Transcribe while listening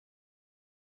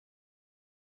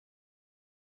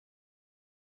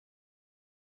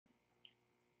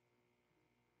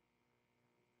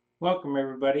Welcome,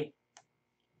 everybody.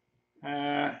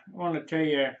 I want to tell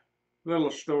you a little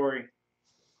story.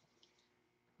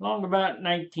 Long about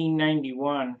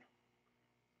 1991,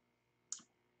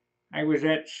 I was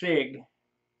at SIG,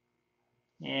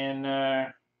 and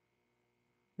there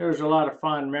was a lot of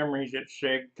fond memories at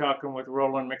SIG, talking with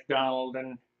Roland McDonald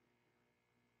and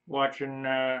watching,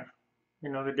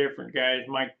 the different guys.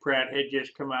 Mike Pratt had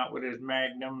just come out with his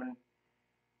Magnum,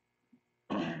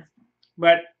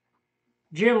 but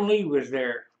Jim Lee was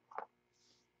there,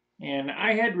 and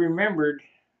I had remembered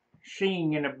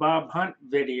seeing in a Bob Hunt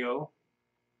video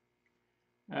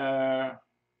uh,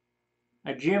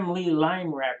 a Jim Lee line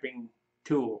wrapping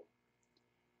tool.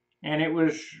 And it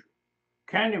was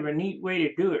kind of a neat way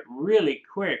to do it really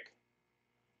quick.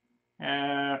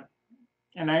 And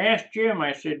I asked Jim,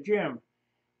 I said, Jim,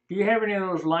 do you have any of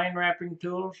those line wrapping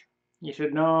tools? He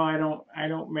said, no, I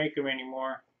don't make them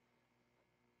anymore.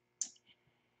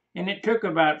 And it took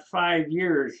about 5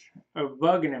 years of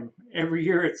bugging him every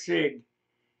year at SIG.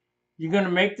 You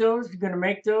gonna make those? You gonna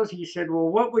make those? He said, well,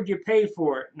 what would you pay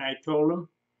for it? And I told him.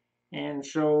 And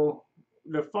so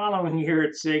the following year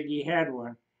at SIG, he had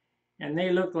one. And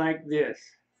they look like this.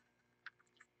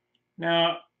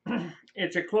 Now,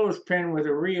 it's a clothespin with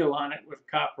a reel on it with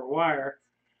copper wire.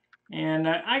 And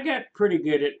I got pretty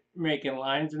good at making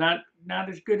lines, not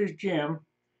as good as Jim,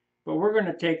 but we're going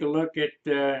to take a look at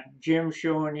Jim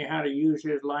showing you how to use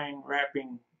his line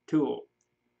wrapping tool.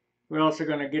 We're also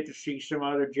going to get to see some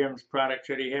other Jim's products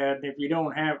that he had. And if you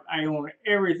don't have, I own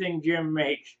everything Jim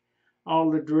makes. All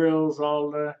the drills,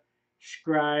 all the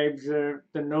scribes, the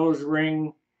nose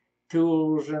ring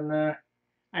tools, and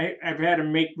I've had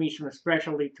him make me some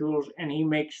specialty tools, and he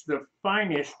makes the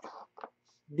finest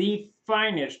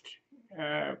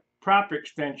prop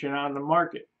extension on the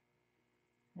market.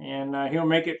 And he'll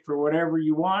make it for whatever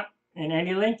you want and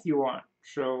any length you want.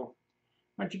 So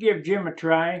why don't you give Jim a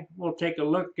try? We'll take a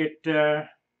look at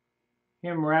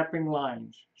him wrapping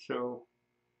lines. So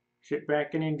sit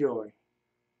back and enjoy.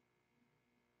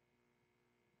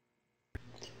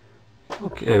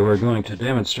 Okay, we're going to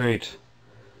demonstrate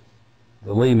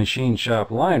the Lee Machine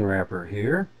Shop line wrapper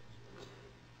here.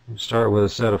 We'll start with a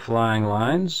set of flying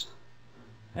lines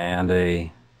and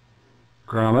a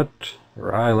grommet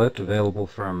or eyelet available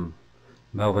from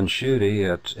Melvin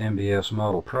Schutte at MBS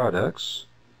Model Products.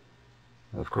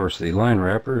 Of course, the line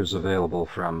wrapper is available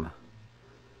from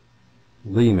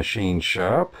Lee Machine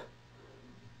Shop.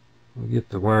 We'll get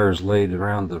the wires laid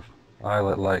around the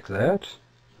eyelet like that.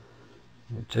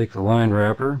 We'll take the line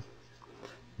wrapper.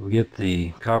 We'll get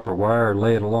the copper wire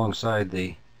laid alongside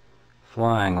the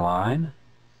flying line,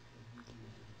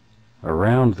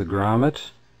 around the grommet,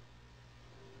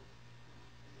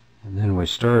 and then we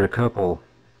start a couple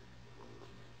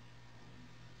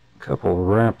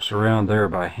wraps around there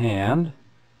by hand.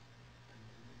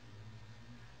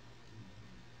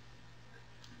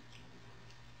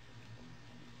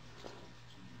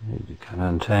 Need to kind of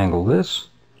untangle this.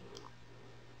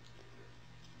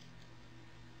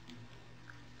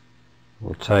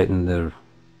 We'll tighten the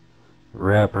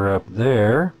wrapper up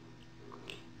there,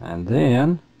 and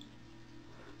then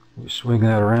we swing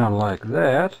that around like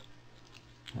that,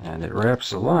 and it wraps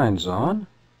the lines on.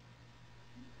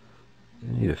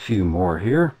 We need a few more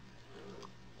here.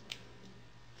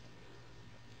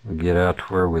 We get out to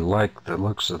where we like the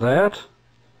looks of that,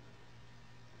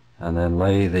 and then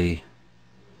lay the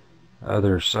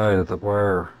other side of the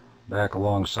wire back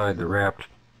alongside the wrapped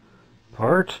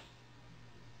part.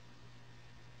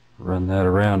 Run that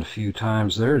around a few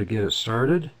times there to get it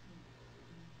started.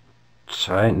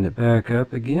 Tighten it back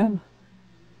up again.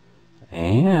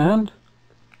 And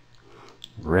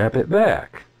wrap it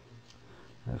back.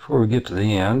 Before we get to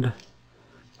the end,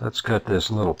 let's cut this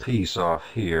little piece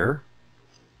off here.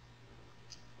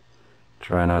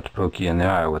 Try not to poke you in the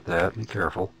eye with that. Be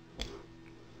careful.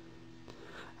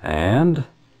 And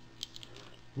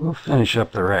we'll finish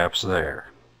up the wraps there.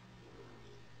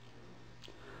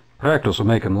 Practice will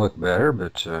make them look better,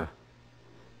 but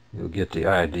you'll get the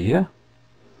idea.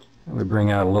 And we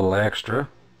bring out a little extra.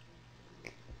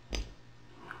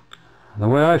 The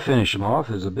way I finish them off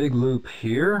is a big loop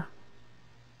here,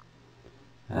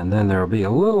 and then there will be a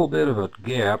little bit of a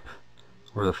gap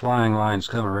where the flying lines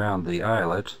come around the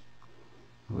eyelet.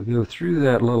 We go through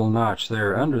that little notch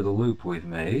there under the loop we've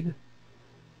made.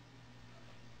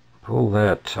 Pull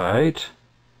that tight.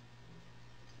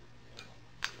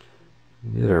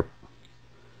 Get our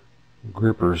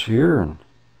grippers here and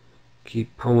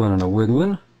keep pulling and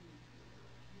wiggling.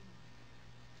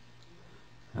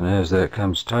 And as that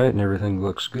comes tight and everything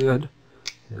looks good,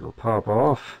 it'll pop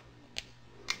off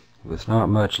with not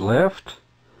much left.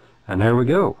 And there we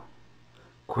go.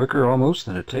 quicker almost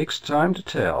than it takes time to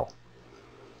tell.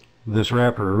 This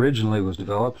wrapper originally was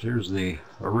developed, here's the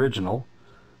original,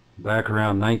 back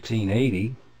around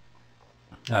 1980.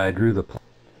 I drew the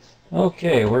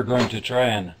Okay, we're going to try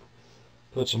and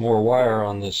put some more wire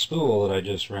on this spool that I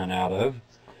just ran out of.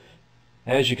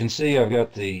 As you can see, I've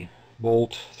got the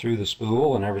bolt through the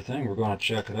spool and everything. We're going to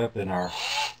check it up in our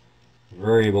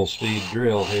variable speed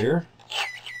drill here.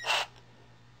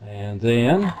 And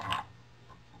then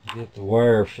get the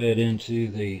wire fed into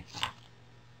the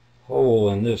hole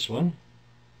in this one.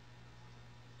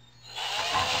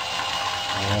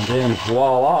 And then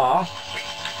voila!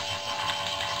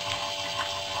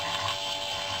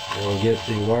 We'll get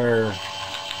the wire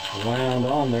wound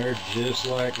on there just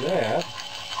like that.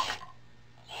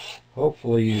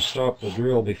 Hopefully you stop the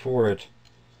drill before it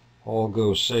all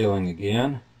goes sailing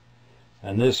again.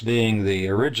 And this being the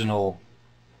original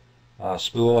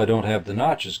spool, I don't have the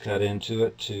notches cut into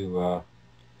it to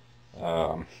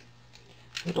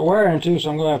put the wire into,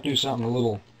 so I'm going to have to do something a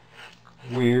little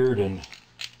weird and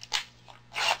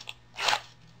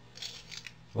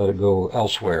let it go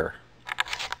elsewhere.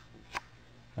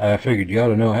 I figured you ought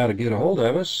to know how to get a hold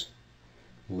of us.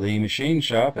 Lee Machine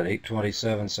Shop at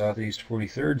 827 Southeast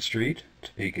 43rd Street,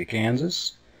 Topeka,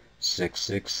 Kansas,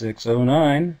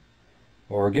 66609.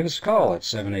 Or give us a call at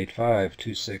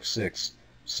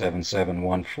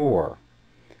 785-266-7714.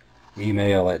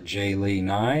 Email at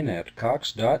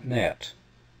jlee9@cox.net.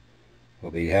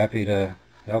 We'll be happy to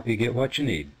help you get what you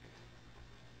need.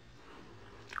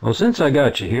 Well, since I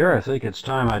got you here, I think it's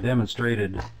time I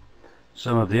demonstrated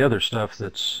some of the other stuff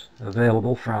that's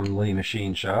available from Lee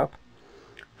Machine Shop.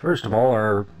 First of all,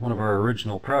 one of our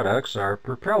original products, our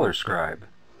propeller scribe.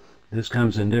 This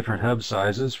comes in different hub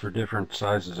sizes for different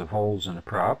sizes of holes in a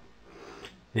prop.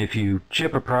 If you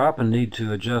chip a prop and need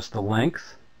to adjust the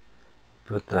length,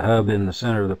 put the hub in the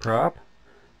center of the prop,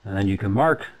 and then you can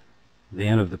mark the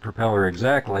end of the propeller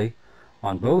exactly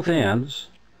on both ends,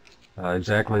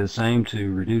 exactly the same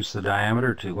to reduce the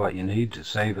diameter to what you need to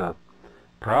save a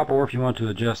prop, or if you want to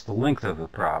adjust the length of a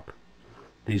prop.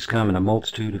 These come in a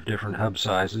multitude of different hub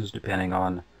sizes depending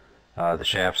on the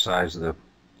shaft size of the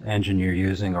engine you're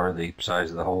using or the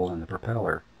size of the hole in the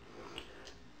propeller.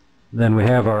 Then we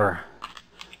have our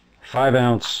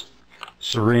 5-ounce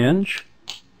syringe.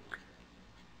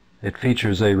 It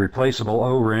features a replaceable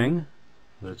O-ring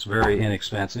that's very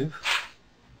inexpensive.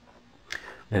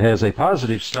 It has a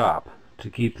positive stop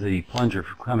to keep the plunger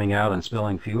from coming out and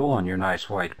spilling fuel on your nice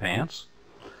white pants.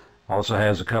 Also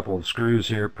has a couple of screws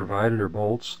here provided, or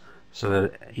bolts, so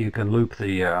that you can loop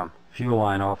the fuel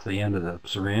line off the end of the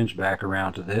syringe back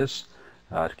around to this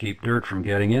to keep dirt from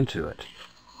getting into it.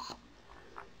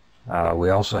 We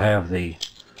also have the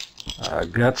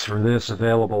guts for this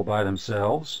available by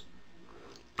themselves.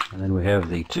 And then we have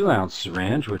the 2-ounce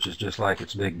syringe, which is just like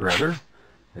its big brother,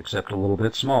 except a little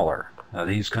bit smaller.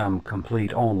 These come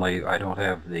complete only. I don't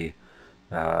have the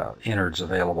innards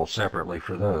available separately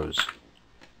for those.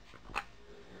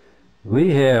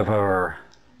 We have our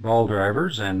ball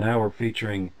drivers, and now we're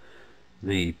featuring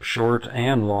the short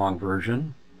and long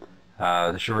version.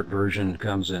 The short version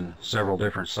comes in several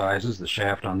different sizes. The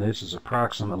shaft on this is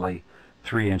approximately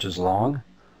 3 inches long.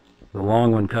 The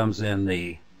long one comes in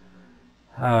the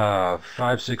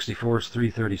 5/64,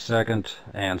 3/32,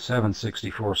 and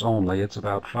 7/64 only. It's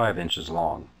about 5 inches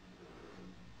long.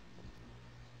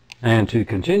 And to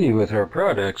continue with our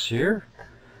products here,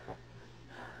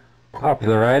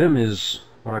 popular item is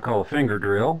what I call a finger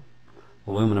drill.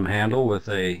 Aluminum handle with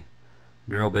a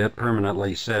drill bit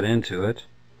permanently set into it.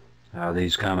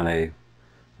 These come in a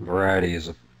variety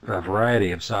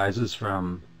of sizes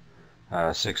from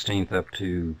 1/16 up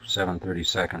to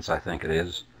 7/32, I think it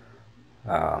is.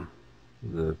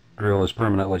 The drill is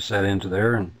permanently set into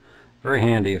there, and very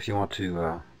handy if you want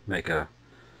to make a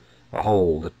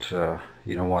hole that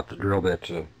you don't want the drill bit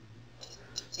to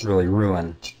really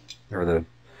ruin, or the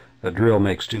drill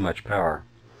makes too much power.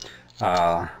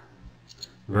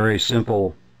 Very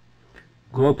simple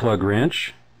glow plug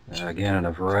wrench, again in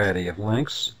a variety of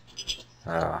lengths.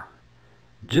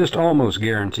 Just almost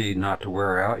guaranteed not to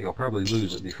wear out. You'll probably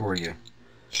lose it before you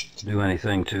do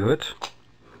anything to it.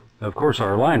 Of course,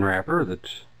 our line wrapper that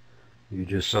you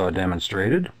just saw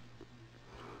demonstrated.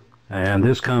 And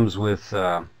this comes with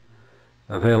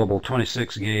available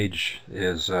 26 gauge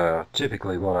is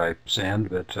typically what I send,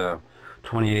 but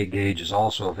 28 gauge is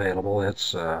also available.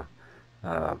 It's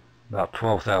about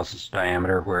 12 thousandths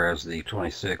diameter, whereas the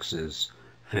 26 is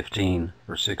 15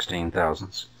 or 16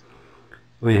 thousandths.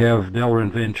 We have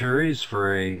Delrin Venturis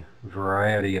for a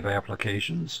variety of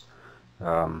applications.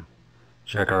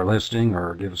 Check our listing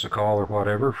or give us a call or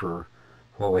whatever for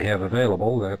what we have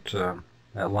available.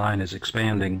 That line is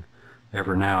expanding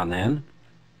every now and then.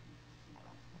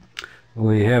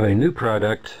 We have a new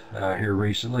product here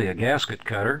recently, a gasket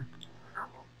cutter,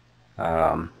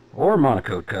 or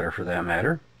monocoat cutter for that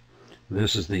matter.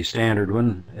 This is the standard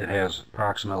one. It has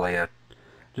approximately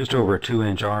just over a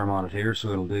 2-inch arm on it here,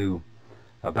 so it'll do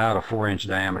about a 4-inch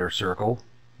diameter circle.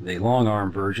 The long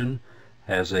arm version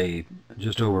has a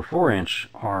just over 4-inch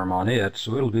arm on it,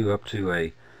 so it'll do up to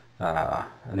an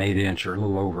 8-inch or a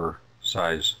little over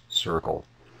size circle.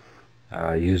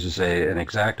 Uses an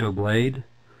X-Acto blade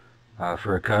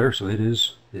for a cutter, so it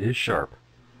is sharp.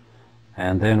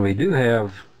 And then we do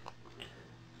have,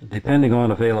 depending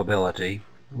on availability,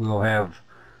 we'll have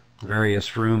various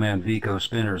Froome and Vico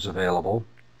spinners available.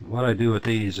 What I do with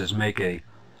these is make a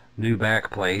new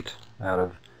back plate out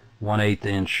of 1/8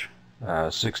 inch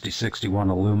 6061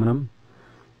 aluminum.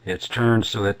 It's turned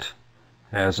so it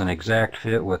has an exact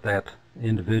fit with that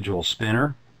individual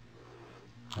spinner,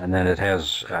 and then it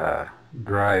has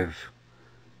drive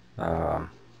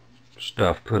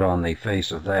stuff put on the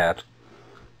face of that,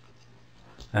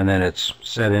 and then it's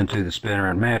set into the spinner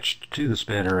and matched to the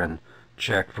spinner and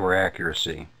checked for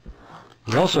accuracy.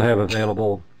 We also have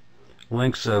available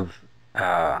lengths of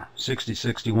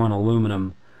 6061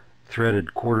 aluminum threaded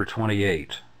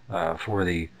 1/4-28 for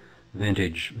the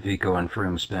vintage Vico and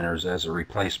Froome spinners as a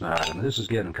replacement item. This is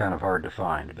getting kind of hard to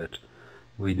find, but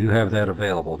we do have that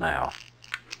available now.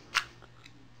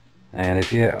 And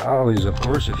if you always, of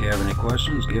course, if you have any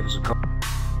questions, give us a call.